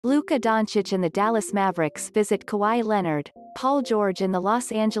Luka Doncic and the Dallas Mavericks visit Kawhi Leonard, Paul George and the Los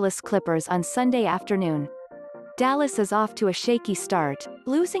Angeles Clippers on Sunday afternoon. Dallas is off to a shaky start,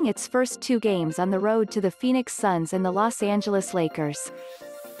 losing its first two games on the road to the Phoenix Suns and the Los Angeles Lakers.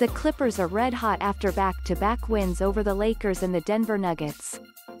 The Clippers are red-hot after back-to-back wins over the Lakers and the Denver Nuggets.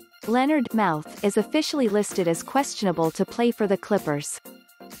 Leonard is officially listed as questionable to play for the Clippers.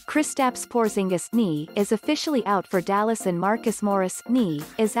 Kristaps Porzingis knee is officially out for Dallas and Marcus Morris knee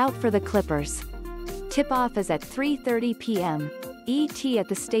is out for the Clippers. Tip-off is at 3:30 p.m. ET at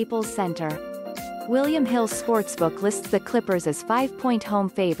the Staples Center. Hill Sportsbook lists the Clippers as 5-point home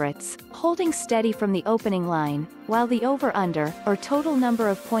favorites, holding steady from the opening line, while the over-under, or total number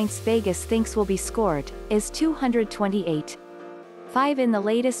of points Vegas thinks will be scored, is 228. 5 in the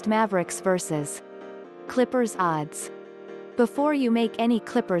latest Mavericks vs. Clippers odds. Before you make any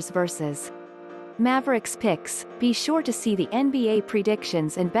Clippers vs. Mavericks picks, be sure to see the NBA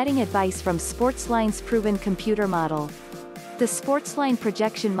predictions and betting advice from SportsLine's proven computer model. The SportsLine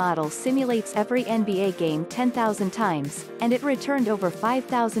Projection Model simulates every NBA game 10,000 times, and it returned over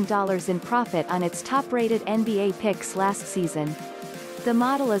 $5,000 in profit on its top-rated NBA picks last season. The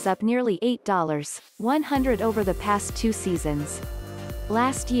model is up nearly $100 over the past 2 seasons.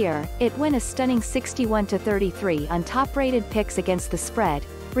 Last year, it won a stunning 61-33 on top-rated picks against the spread,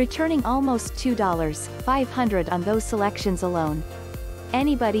 returning almost $500 on those selections alone.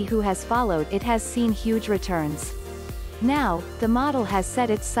 Anybody who has followed it has seen huge returns. Now, the model has set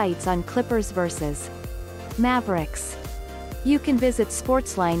its sights on Clippers vs. Mavericks. You can visit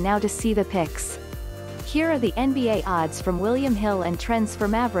SportsLine now to see the picks. Here are the NBA odds from Hill and trends for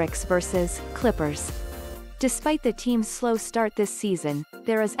Mavericks vs. Clippers. Despite the team's slow start this season,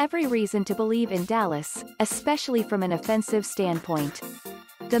 there is every reason to believe in Dallas, especially from an offensive standpoint.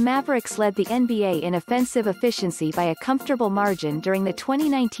 The Mavericks led the NBA in offensive efficiency by a comfortable margin during the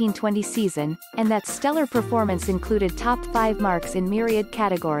 2019-20 season, and that stellar performance included top 5 marks in myriad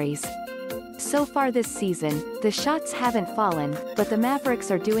categories. So far this season, the shots haven't fallen, but the Mavericks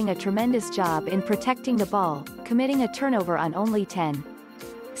are doing a tremendous job in protecting the ball, committing a turnover on only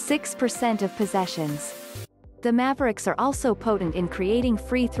 10.6% of possessions. The Mavericks are also potent in creating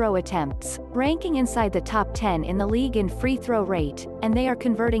free throw attempts, ranking inside the top 10 in the league in free throw rate, and they are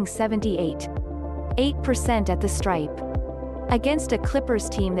converting 78.8% at the stripe. Against a Clippers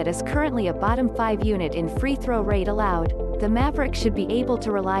team that is currently a bottom 5 unit in free throw rate allowed, the Mavericks should be able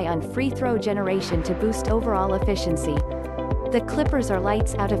to rely on free throw generation to boost overall efficiency. The Clippers are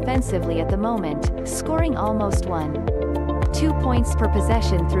lights out offensively at the moment, scoring almost 1.2 points per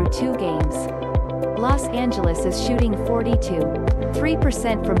possession through 2 games. Los Angeles is shooting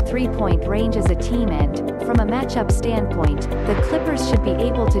 42.3% from three-point range as a team and, from a matchup standpoint, the Clippers should be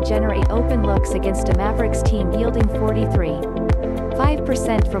able to generate open looks against a Mavericks team yielding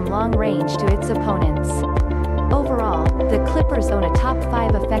 43.5% from long range to its opponents. Overall, the Clippers own a top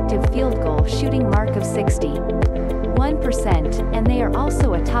 5 effective field goal shooting mark of 61%, and they are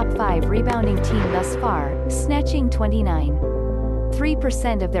also a top 5 rebounding team thus far, snatching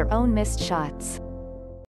 29.3% of their own missed shots.